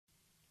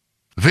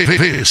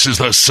This is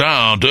the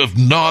sound of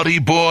Naughty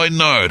Boy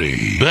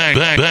Nardi. Bang,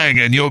 bang, bang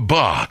in your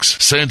box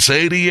since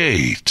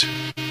 88.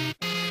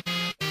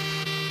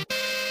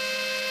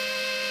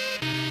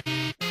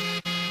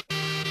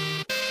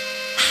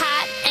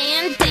 Hot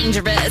and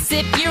dangerous.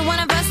 If you're one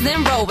of us,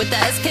 then roll with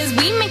us. Cause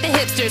we make the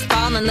hipsters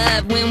fall in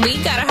love when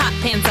we got our hot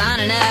pants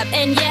on and up.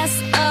 And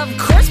yes, of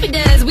course we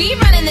does. We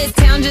run in this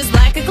town just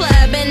like a club.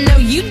 And no,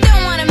 you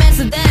don't wanna mess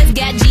with us.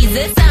 Got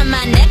Jesus on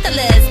my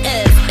necklace.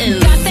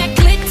 Got that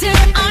glitter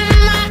on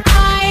my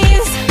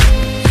eyes.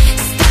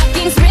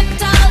 Stockings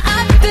ripped all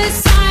up the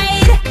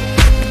side.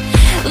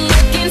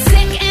 Looking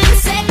sick and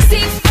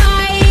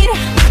sexy-fied.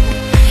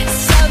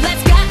 So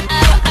let's go,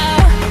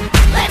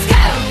 let's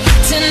go.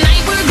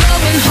 Tonight we're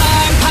going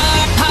hard,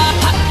 hard, hard,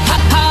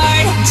 hard,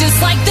 hard. Just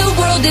like the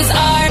world is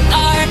ours.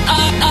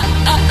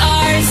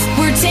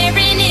 We're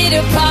tearing it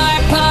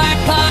apart, part.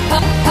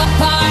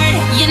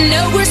 You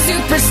know we're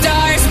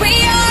superstars. We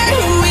are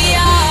who we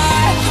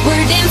are.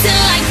 We're dancing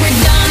like we're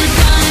dumb.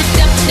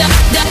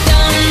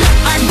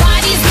 Our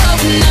bodies go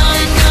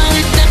numb.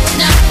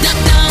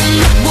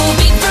 We'll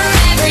be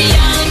forever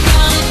young.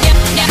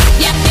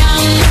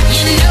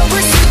 You know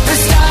we're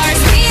superstars.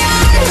 We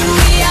are who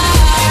we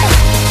are.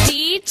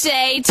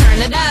 DJ, turn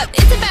it up.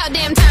 It's about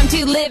damn time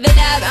to live it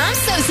up. I'm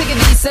so sick of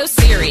being so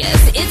serious.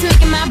 It's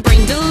making my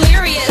brain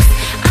delirious.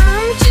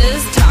 I'm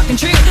just talking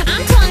true.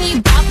 I'm telling you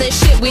about the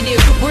shit we do.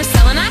 We're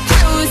selling our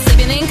clothes,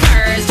 sleeping in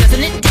cars,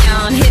 dressing it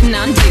down, hitting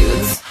on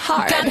dudes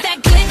hard. Got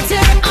that glitter